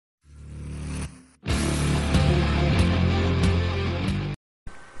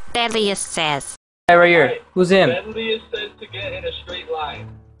Deadliest says. Hey, right here. Alright, Who's him? Deadliest says to get in a straight line.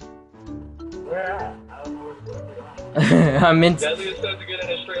 Where at? I don't know where to go. I'm into. Deadliest says to get in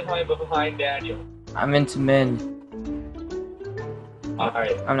a straight line behind Daniel. I'm into men.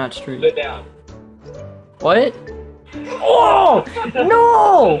 Alright, I'm not straight. sit down. What? Oh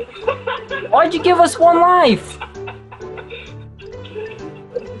no! Why'd you give us one life?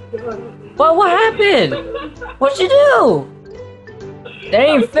 What happened? What'd you do? That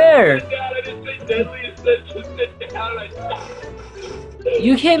ain't fair. Sit down, I didn't say deadliest says to sit down.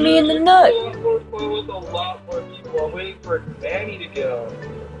 You hit me in the nut. With a lot more people. I'm waiting for Manny to go.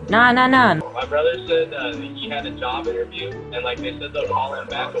 Nah. My brother said he had a job interview, and like they said they'll call him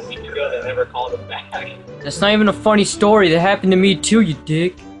back a week ago. They never called him back. That's not even a funny story. That happened to me too, you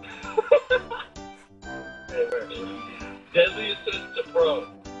dick. Deadliest says to pro.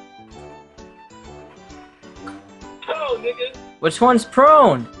 Pro, nigga. Which one's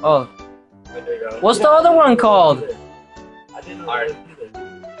prone? Oh, There you go. what's the other one called? I didn't know either.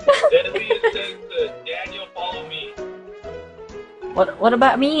 Deadliest says to Daniel, follow me. What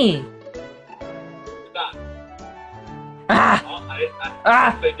about me? Stop. Ah! Oh, I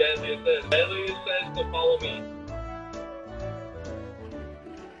Ah! say deadliest says. Deadliest says to follow me.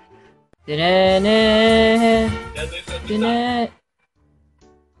 Deadliest says to stop.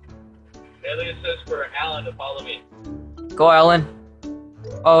 Deadliest says for Alan to follow me. Go, Alan.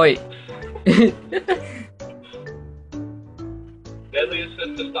 Oh wait. Deadliest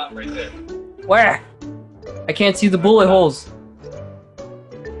says to stop right there. Where? I can't see the bullet holes.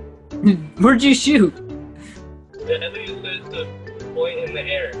 Where'd you shoot? Deadliest says to point in the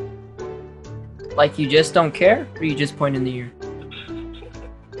air. Like you just don't care? Or you just point in the air?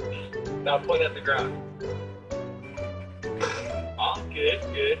 Now point at the ground. Oh, good.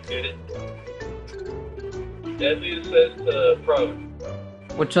 Deadliest says to pro.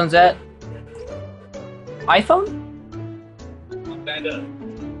 Which one's that? iPhone? Stand up.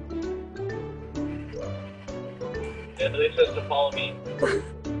 Deadliest says to follow me.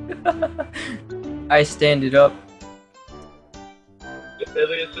 I stand it up.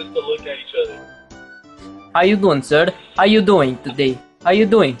 Deadliest says to look at each other. How you doing, sir? How you doing today? How you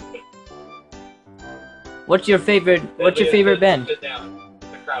doing? What's your favorite Deadliest band? says to sit down.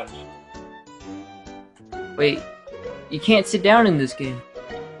 To crouch. Wait, you can't sit down in this game.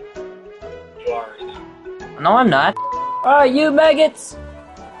 You are right now. No, I'm not. Alright, you maggots!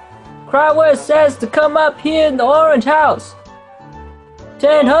 Cry where it says to come up here in the orange house.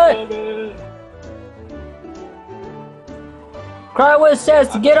 10 hut! Cry where it says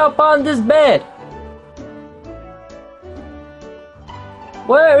to get up on this bed.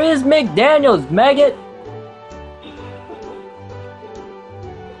 Where is McDanieldz, maggot?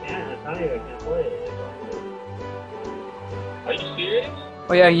 Are you serious?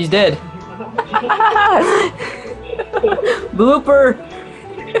 Oh yeah, he's dead. Blooper!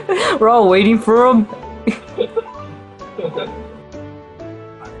 We're all waiting for him.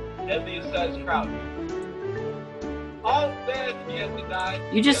 Deadliest says crouch. Oh, dead. He has to die.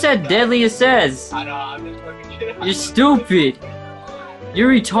 You just said deadliest says. I know, I'm just fucking kidding. You're stupid. You're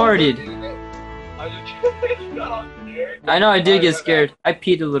retarded. Are you kidding? You got all scared. I know, I did get scared. I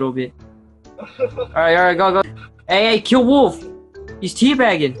peed a little bit. Alright, go. Hey, kill Wolf. He's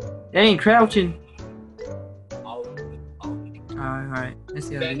teabagging. That ain't crouching. Alright. Let's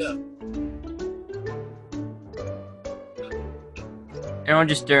see how it Stand is. up. Everyone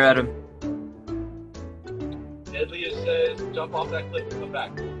just stare at him. Deadliest says jump off that cliff and come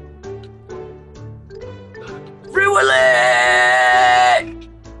back. Free Willy!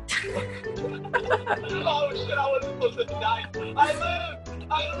 Oh shit, I wasn't supposed to die. I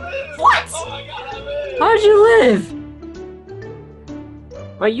live! What? Oh my god, I live! How'd you live?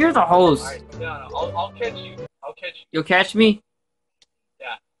 Wait, you're the host. Alright, no, I'll catch you. You'll catch me?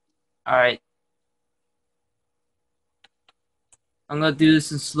 Yeah. Alright. I'm gonna do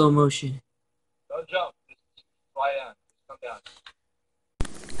this in slow motion. Don't jump. Just fly down. Just come down.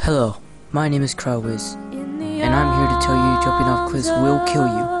 Hello, my name is Crowwiz, and I'm here to tell you jumping off cliffs will kill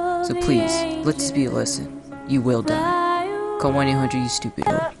you. So please, let this be a lesson. You will die. Call 1-800, you stupid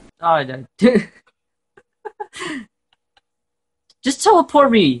hoe. Oh, I died. Just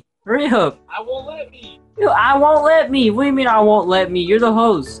teleport me. Hurry up. I won't let me. I won't let me. What do you mean I won't let me? You're the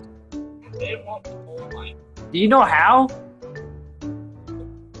host. They won't hold my. Do you know how?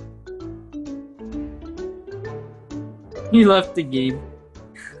 He left the game.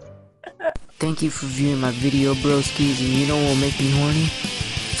 Thank you for viewing my video, broskies, and you know what will make me horny?